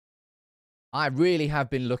I really have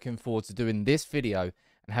been looking forward to doing this video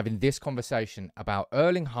and having this conversation about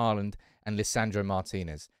Erling Haaland and Lisandro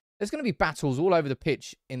Martinez. There's going to be battles all over the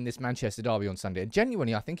pitch in this Manchester derby on Sunday. And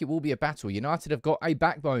genuinely, I think it will be a battle. United have got a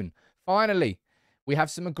backbone. Finally. We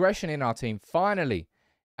have some aggression in our team. Finally.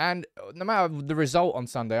 And no matter the result on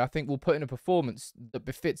Sunday, I think we'll put in a performance that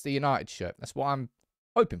befits the United shirt. That's what I'm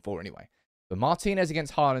hoping for anyway. But Martinez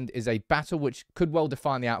against Haaland is a battle which could well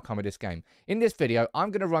define the outcome of this game. In this video,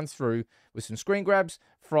 I'm going to run through with some screen grabs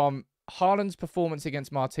from Haaland's performance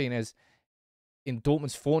against Martinez in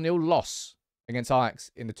Dortmund's 4-0 loss against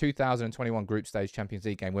Ajax in the 2021 Group Stage Champions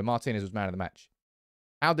League game where Martinez was man of the match.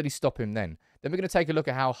 How did he stop him then? Then we're going to take a look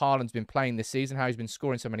at how Haaland's been playing this season, how he's been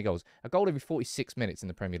scoring so many goals. A goal every 46 minutes in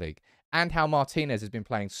the Premier League. And how Martinez has been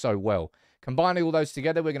playing so well. Combining all those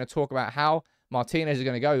together, we're going to talk about how Martinez is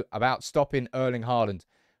going to go about stopping Erling Haaland.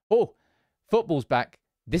 Oh, football's back.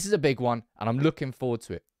 This is a big one, and I'm looking forward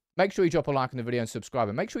to it. Make sure you drop a like on the video and subscribe.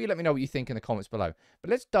 And make sure you let me know what you think in the comments below.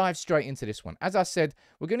 But let's dive straight into this one. As I said,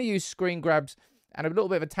 we're going to use screen grabs and a little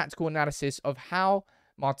bit of a tactical analysis of how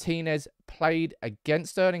Martinez played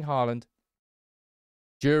against Erling Haaland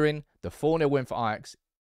during the 4-0 win for Ajax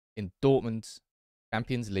in Dortmund's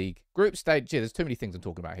Champions League group stage. Gee, there's too many things I'm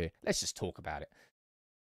talking about here. Let's just talk about it.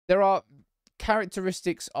 There are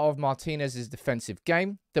characteristics of Martinez's defensive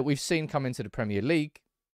game that we've seen come into the Premier League.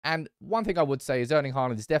 And one thing I would say is Erling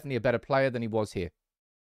Haaland is definitely a better player than he was here.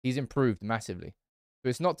 He's improved massively. But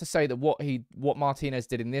it's not to say that what Martinez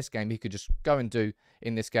did in this game, he could just go and do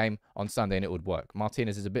in this game on Sunday and it would work.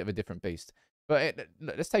 Martinez is a bit of a different beast. But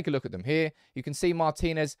let's take a look at them here. You can see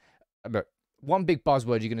Martinez. Look, one big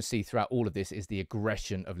buzzword you're going to see throughout all of this is the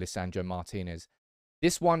aggression of Lisandro Martinez.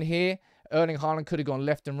 This one here, Erling Haaland could have gone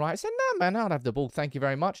left and right. Said, no, man, I'll have the ball. Thank you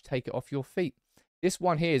very much. Take it off your feet. This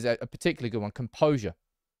one here is a particularly good one. Composure.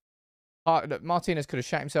 Martinez could have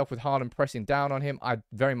shot himself with Haaland pressing down on him. I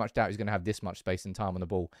very much doubt he's going to have this much space and time on the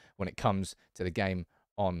ball when it comes to the game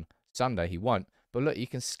on Sunday. He won't. But look, you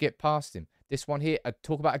can skip past him. This one here,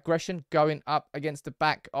 talk about aggression, going up against the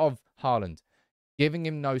back of Haaland, giving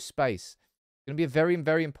him no space. It's going to be a very,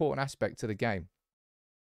 very important aspect to the game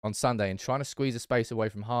on Sunday and trying to squeeze a space away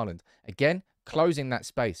from Haaland. Again, closing that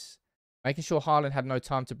space. Making sure Haaland had no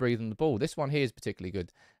time to breathe on the ball. This one here is particularly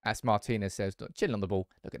good. As Martinez says, chilling on the ball.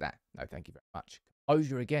 Look at that. No, thank you very much.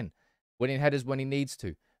 Composure again. Winning headers when he needs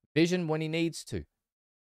to. Vision when he needs to.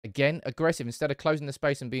 Again, aggressive. Instead of closing the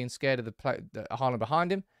space and being scared of the Haaland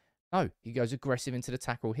behind him, no, he goes aggressive into the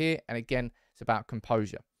tackle here. And again, it's about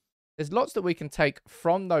composure. There's lots that we can take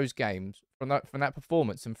from those games, from that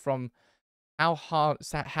performance, and from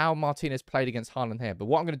how Martinez played against Haaland here. But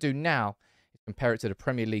what I'm going to do now is compare it to the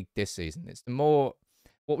Premier League this season. It's the more...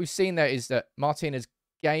 What we've seen there is that Martinez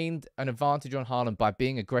gained an advantage on Haaland by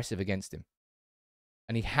being aggressive against him.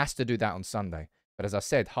 And he has to do that on Sunday. But as I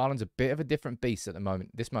said, Haaland's a bit of a different beast at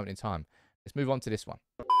this moment in time. Let's move on to this one.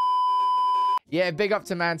 Yeah, big up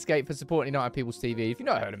to Manscaped for supporting United People's TV. If you've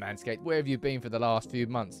not heard of Manscaped, where have you been for the last few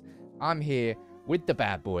months? I'm here with the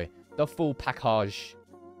bad boy, the full package,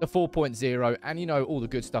 the 4.0, and you know all the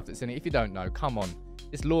good stuff that's in it. If you don't know, come on.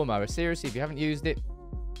 This lawnmower, seriously, if you haven't used it,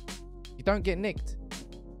 you don't get nicked.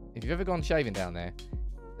 If you've ever gone shaving down there,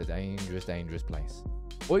 it's a dangerous, dangerous place.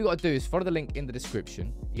 All you got to do is follow the link in the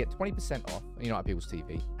description. You get 20% off on United People's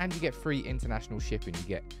TV, and you get free international shipping. You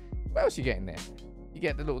get, what else you get in there? You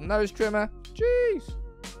get the little nose trimmer. Jeez.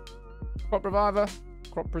 Crop reviver,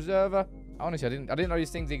 crop preserver. Honestly, I didn't know these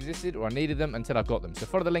things existed or I needed them until I got them. So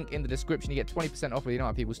follow the link in the description. You get 20% off with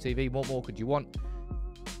United People's TV. What more could you want?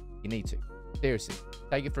 You need to. Seriously.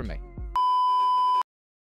 Take it from me.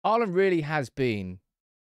 Haaland really has been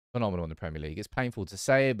phenomenal in the Premier League. It's painful to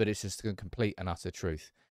say it, but it's just a complete and utter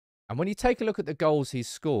truth. And when you take a look at the goals he's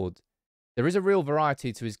scored, there is a real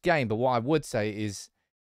variety to his game. But what I would say is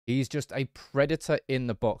he's just a predator in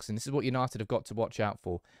the box. And this is what United have got to watch out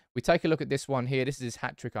for. We take a look at this one here. This is his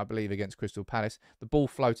hat-trick, I believe, against Crystal Palace. The ball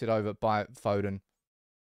floated over by Foden.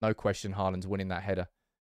 No question Haaland's winning that header.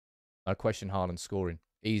 No question Haaland's scoring.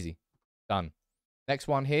 Easy. Done. Next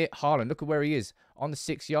one here. Haaland, look at where he is. On the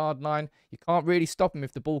 6-yard line. You can't really stop him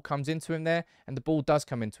if the ball comes into him there. And the ball does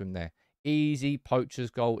come into him there. Easy poacher's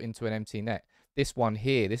goal into an empty net. This one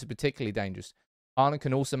here. This is particularly dangerous. Haaland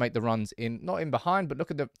can also make the runs in, not in behind, but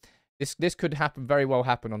look at the... This could happen, very well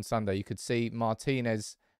happen on Sunday. You could see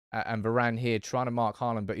Martinez and Varane here trying to mark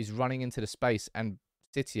Haaland, but he's running into the space, and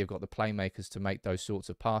City have got the playmakers to make those sorts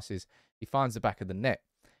of passes. He finds the back of the net.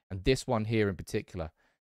 And this one here in particular,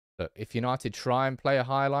 look, if United try and play a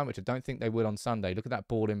high line, which I don't think they will on Sunday, look at that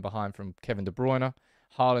ball in behind from Kevin De Bruyne.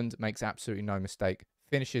 Haaland makes absolutely no mistake.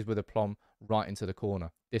 Finishes with aplomb right into the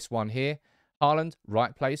corner. This one here, Haaland,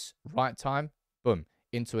 right place, right time, boom,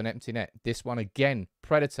 into an empty net. This one again,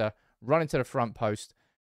 Predator, running to the front post.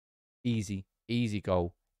 Easy, easy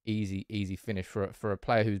goal. Easy, easy finish for a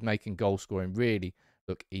player who's making goal scoring really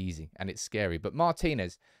look easy. And it's scary. But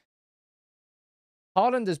Martinez,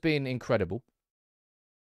 Haaland has been incredible.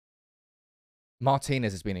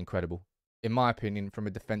 Martinez has been incredible, in my opinion, from a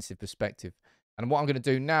defensive perspective. And what I'm going to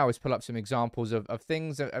do now is pull up some examples of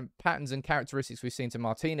things and patterns and characteristics we've seen to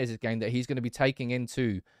Martinez's game that he's going to be taking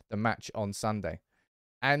into the match on Sunday.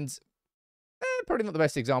 And probably not the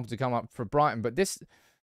best example to come up for Brighton, but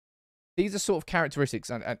these are sort of characteristics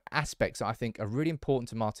and aspects that I think are really important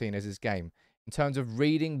to Martinez's game in terms of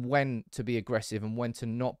reading when to be aggressive and when to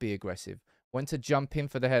not be aggressive, when to jump in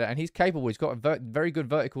for the header. And he's capable. He's got a very good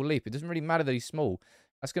vertical leap. It doesn't really matter that he's small.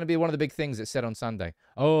 That's going to be one of the big things that's said on Sunday.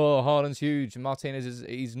 Oh, Haaland's huge. Martinez,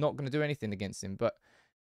 he's not going to do anything against him. But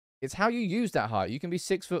it's how you use that height. You can be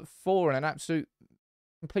 6'4" and an absolute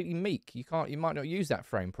completely meek. You might not use that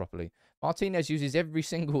frame properly. Martinez uses every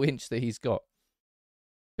single inch that he's got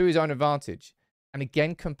to his own advantage. And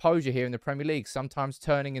again, composure here in the Premier League, sometimes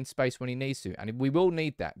turning in space when he needs to. And we will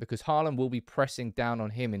need that because Haaland will be pressing down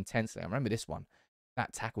on him intensely. I remember this one,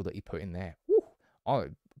 that tackle that he put in there. Woo. Oh,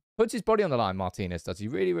 puts his body on the line, Martinez does. He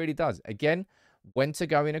really, really does. Again, when to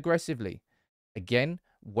go in aggressively. Again,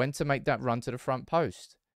 when to make that run to the front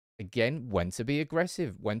post. Again, when to be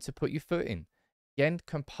aggressive. When to put your foot in. Again,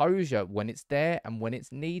 composure when it's there and when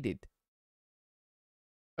it's needed.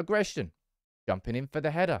 Aggression. Jumping in for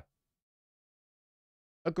the header.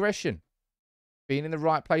 Aggression. Being in the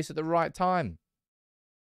right place at the right time.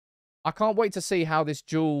 I can't wait to see how this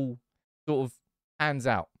duel sort of pans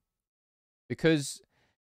out. Because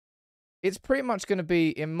it's pretty much going to be,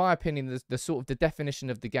 in my opinion, the sort of the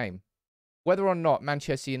definition of the game. Whether or not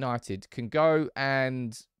Manchester United can go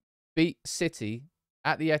and beat City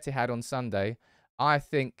at the Etihad on Sunday, I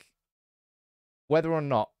think whether or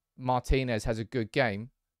not Martinez has a good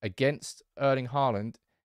game against Erling Haaland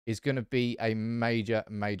is going to be a major,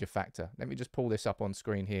 major factor. Let me just pull this up on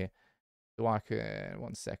screen here. So I can,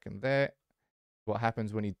 1 second there. What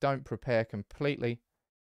happens when you don't prepare completely.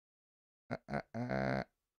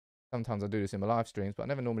 Sometimes I do this in my live streams, but I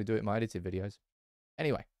never normally do it in my edited videos.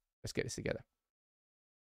 Anyway, let's get this together.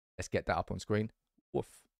 Let's get that up on screen. Woof.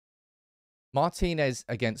 Martinez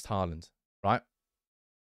against Haaland, right?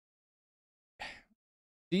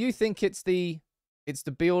 Do you think it's the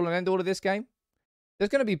be-all and end-all of this game? There's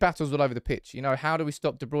going to be battles all over the pitch. You know, how do we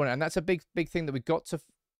stop De Bruyne? And that's a big, big thing that we've got to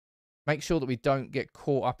make sure that we don't get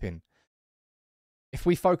caught up in. If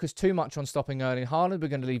we focus too much on stopping Erling Haaland, we're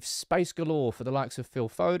going to leave space galore for the likes of Phil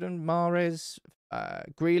Foden, Mahrez,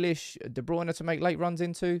 Grealish, De Bruyne to make late runs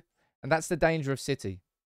into. And that's the danger of City.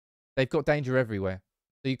 They've got danger everywhere.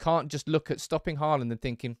 So you can't just look at stopping Haaland and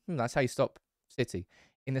thinking, that's how you stop City.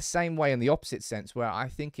 In the same way, in the opposite sense, where I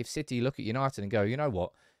think if City look at United and go, you know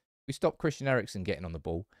what? We stop Christian Eriksen getting on the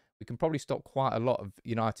ball, we can probably stop quite a lot of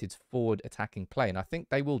United's forward attacking play. And I think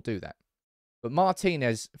they will do that. But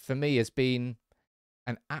Martinez, for me, has been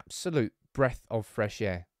an absolute breath of fresh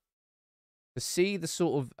air. To see the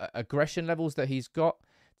sort of aggression levels that he's got,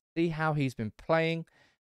 see how he's been playing,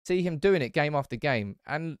 see him doing it game after game,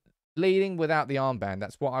 and leading without the armband.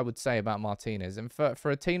 That's what I would say about Martinez. And for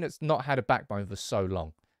a team that's not had a backbone for so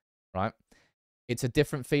long, right? It's a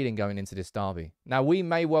different feeling going into this derby. Now, we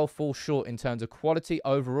may well fall short in terms of quality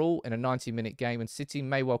overall in a 90-minute game, and City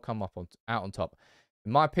may well come out on top.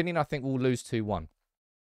 In my opinion, I think we'll lose 2-1.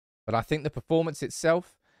 But I think the performance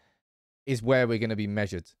itself is where we're going to be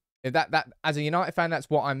measured. That as a United fan, that's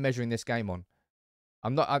what I'm measuring this game on.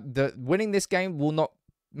 Winning this game will not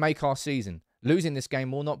make our season. Losing this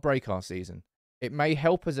game will not break our season. It may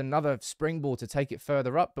help as another springboard to take it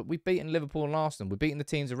further up, but we've beaten Liverpool and Arsenal. We're beating the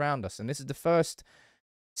teams around us, and this is the first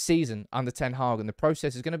season under Ten Hag, and the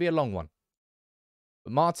process is going to be a long one.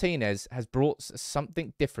 But Martinez has brought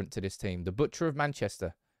something different to this team, the Butcher of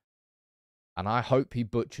Manchester. And I hope he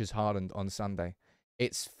butchers Haaland on Sunday.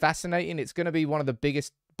 It's fascinating. It's going to be one of the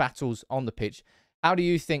biggest battles on the pitch. How do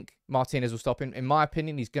you think Martinez will stop him? In my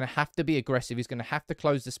opinion, he's going to have to be aggressive. He's going to have to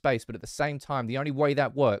close the space. But at the same time, the only way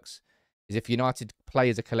that works is if United play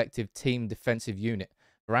as a collective team defensive unit.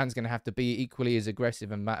 Varane's going to have to be equally as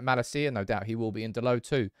aggressive. And Malacia, no doubt, he will be in Delo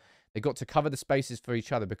too. They've got to cover the spaces for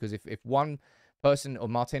each other, because if one person or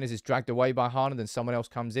Martinez is dragged away by Haaland and someone else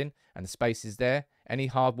comes in and the space is there, any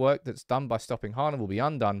hard work that's done by stopping Haaland will be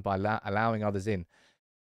undone by allowing others in.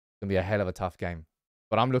 It's going to be a hell of a tough game.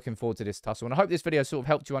 But I'm looking forward to this tussle. And I hope this video sort of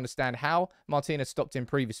helped you understand how Martinez stopped him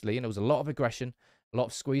previously. And there was a lot of aggression, a lot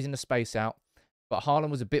of squeezing the space out. But Haaland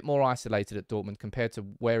was a bit more isolated at Dortmund compared to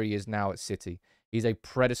where he is now at City. He's a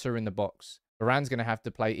predator in the box. Varane's going to have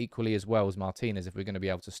to play equally as well as Martinez if we're going to be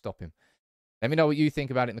able to stop him. Let me know what you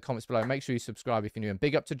think about it in the comments below. Make sure you subscribe if you're new. And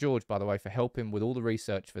big up to George, by the way, for helping with all the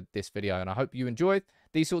research for this video. And I hope you enjoyed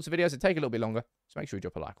these sorts of videos. They take a little bit longer, so make sure you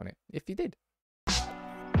drop a like on it if you did.